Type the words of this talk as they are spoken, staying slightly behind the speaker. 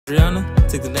Rihanna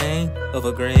took the name of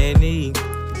her granny.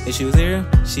 If she was here,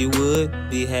 she would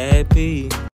be happy.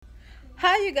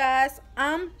 Hi you guys,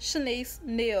 I'm Shanice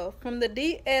Neal from the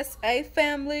D.S.A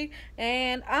family,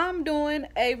 and I'm doing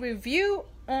a review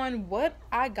on what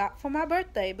I got for my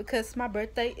birthday because my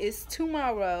birthday is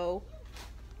tomorrow.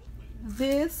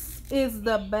 This is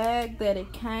the bag that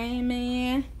it came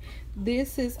in.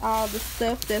 This is all the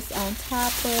stuff that's on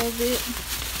top of it.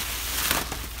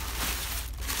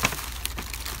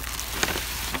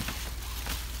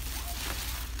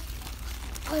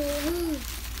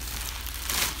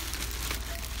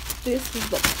 This is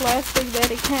the plastic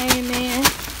that it came in.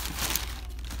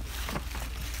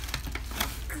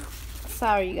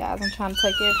 Sorry you guys, I'm trying to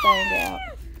take everything out.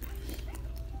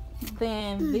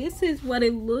 Then this is what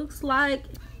it looks like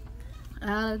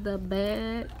out of the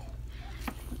bag.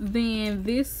 Then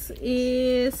this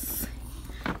is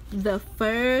the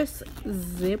first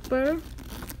zipper.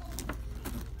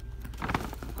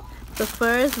 The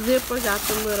first zipper got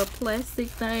the little plastic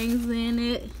things in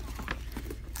it.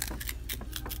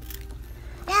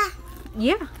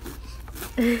 Yeah.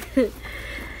 And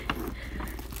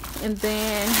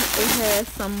then it has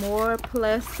some more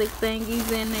plastic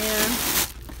thingies in there.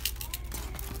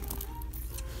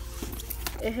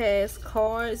 It has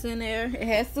cards in there. It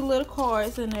has the little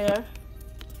cards in there.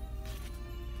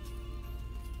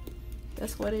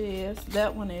 That's what it is.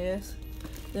 That one is.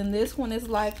 Then this one is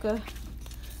like a...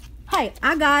 Hey,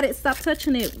 I got it. Stop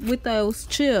touching it with those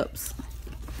chips.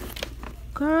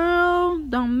 Girl,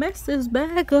 don't mess this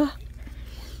bag up.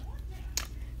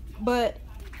 But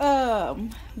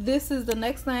this is the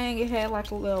next thing. It had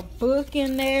like a little book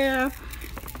in there,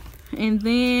 and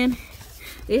then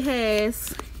it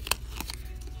has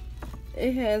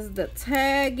the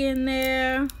tag in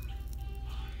there,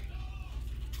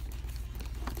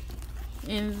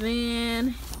 and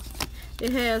then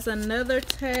it has another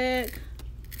tag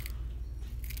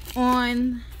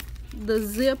on the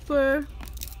zipper.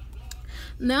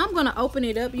 Now I'm gonna open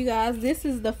it up, you guys. This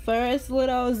is the first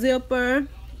little zipper.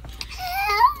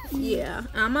 Yeah,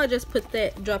 I'm gonna just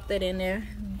drop that in there.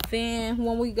 Then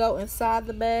when we go inside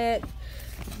the bag,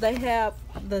 they have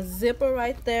the zipper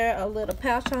right there, a little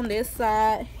pouch on this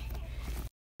side.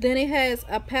 Then it has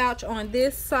a pouch on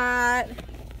this side.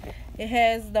 It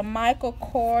has the Michael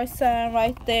Kors sign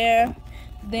right there.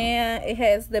 Then it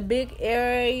has the big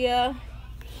area.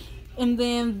 And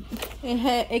then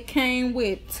it came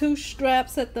with 2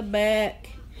 straps at the back.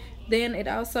 Then it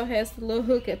also has the little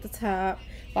hook at the top,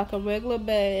 like a regular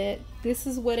bag. This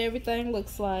is what everything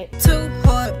looks like. 2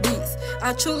 heartbeats.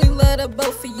 I truly love the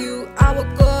both of you. I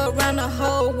would go around the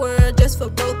whole world just for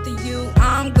both of you.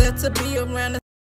 I'm glad to be around the